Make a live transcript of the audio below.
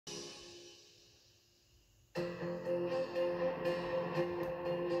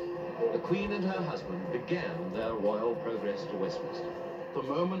Queen and her husband began their royal progress to Westminster. The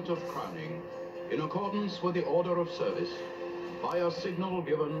moment of crowning, in accordance with the order of service, by a signal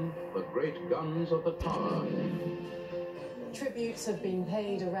given, the great guns of the Tower. Tributes have been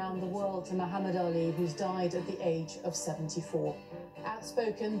paid around the world to Muhammad Ali, who's died at the age of 74.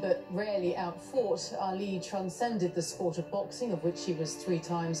 Outspoken but rarely outfought, Ali transcended the sport of boxing, of which he was 3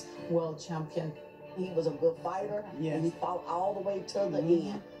 times world champion. He was a good fighter, yes. And he fought all the way to the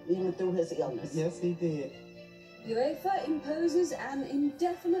end, even through his illness. Yes, he did. UEFA imposes an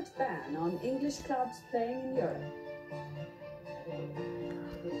indefinite ban on English clubs playing in Europe.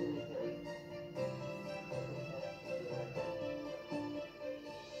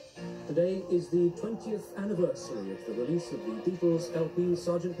 Today is the 20th anniversary of the release of the Beatles' LP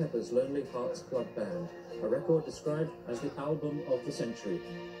Sgt. Pepper's Lonely Hearts Club Band, a record described as the album of the century.